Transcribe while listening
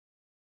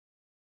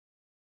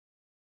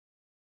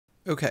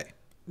Okay,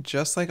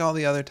 just like all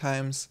the other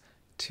times,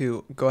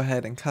 to go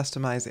ahead and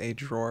customize a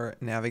drawer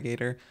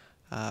navigator,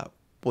 uh,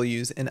 we'll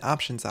use an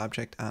options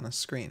object on a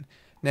screen.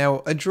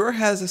 Now, a drawer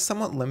has a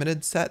somewhat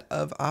limited set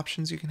of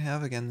options you can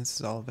have. Again, this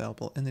is all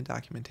available in the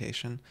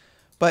documentation,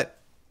 but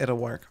it'll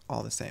work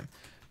all the same.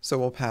 So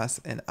we'll pass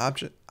an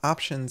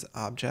options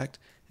object,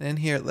 and in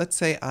here, let's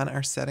say on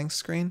our settings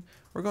screen,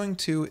 we're going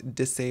to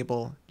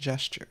disable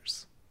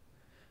gestures.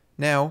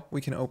 Now we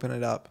can open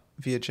it up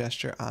via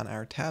gesture on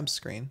our tab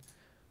screen,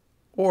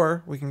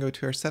 or we can go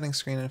to our settings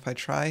screen, and if I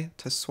try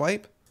to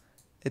swipe,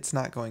 it's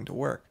not going to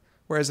work.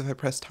 Whereas if I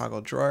press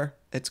toggle drawer,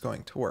 it's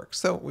going to work.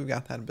 So we've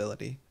got that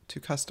ability to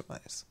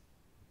customize.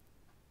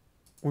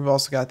 We've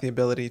also got the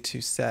ability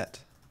to set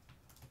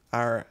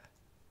our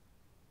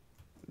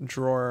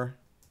drawer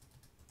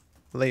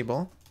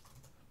label.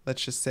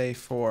 Let's just say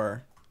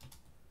for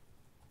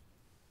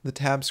the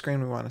tab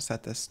screen, we want to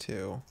set this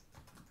to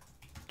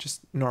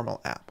just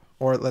normal app,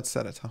 or let's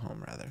set it to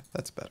home rather.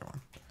 That's a better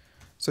one.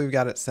 So we've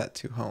got it set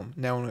to home.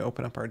 Now when we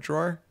open up our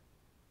drawer,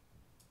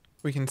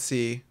 we can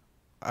see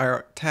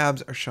our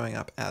tabs are showing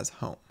up as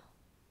home.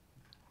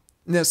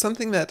 Now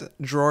something that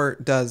drawer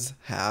does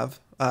have,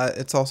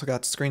 it's also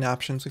got screen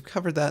options. We've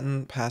covered that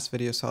in past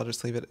videos, so I'll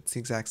just leave it. It's the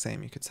exact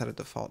same. You could set a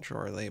default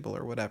drawer label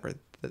or whatever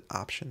the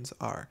options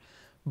are.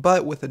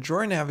 But with a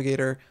drawer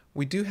navigator,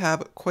 we do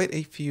have quite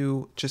a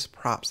few just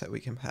props that we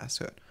can pass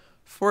to it.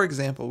 For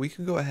example, we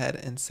could go ahead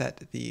and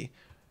set the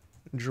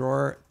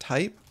drawer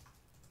type,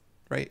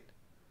 right?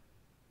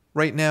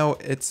 Right now,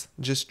 it's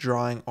just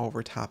drawing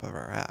over top of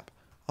our app.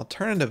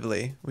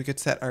 Alternatively, we could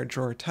set our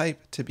drawer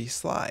type to be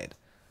slide.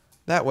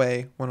 That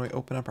way, when we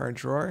open up our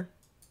drawer,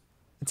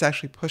 it's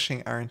actually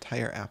pushing our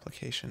entire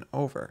application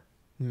over.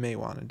 You may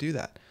want to do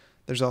that.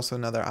 There's also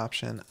another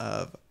option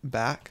of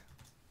back.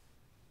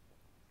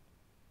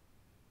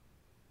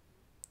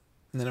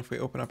 And then if we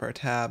open up our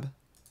tab,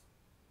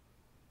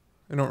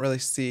 we don't really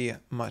see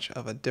much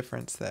of a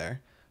difference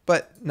there.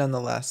 But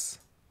nonetheless,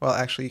 well,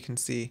 actually you can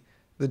see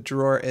the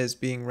drawer is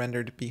being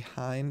rendered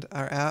behind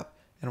our app,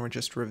 and we're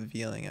just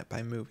revealing it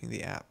by moving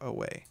the app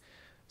away.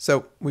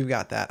 So we've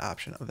got that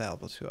option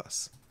available to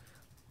us.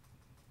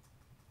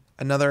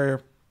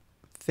 Another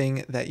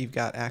thing that you've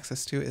got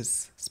access to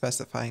is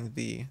specifying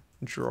the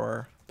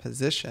drawer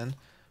position.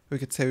 We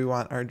could say we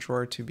want our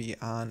drawer to be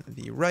on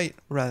the right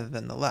rather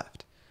than the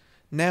left.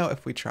 Now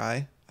if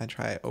I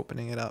try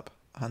opening it up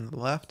on the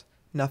left,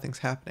 nothing's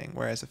happening.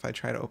 Whereas if I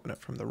try to open it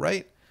from the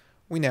right,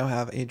 we now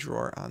have a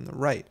drawer on the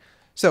right.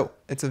 So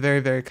it's a very,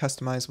 very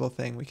customizable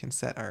thing. We can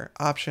set our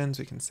options,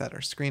 we can set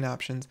our screen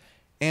options,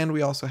 and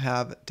we also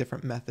have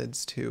different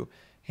methods to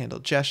handle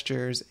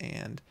gestures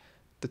and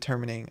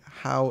determining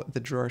how the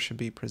drawer should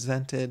be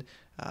presented,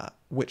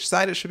 which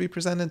side it should be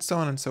presented, so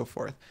on and so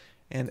forth.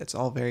 And it's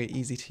all very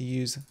easy to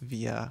use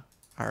via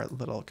our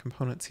little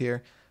components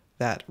here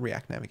that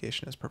React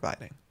Navigation is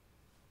providing.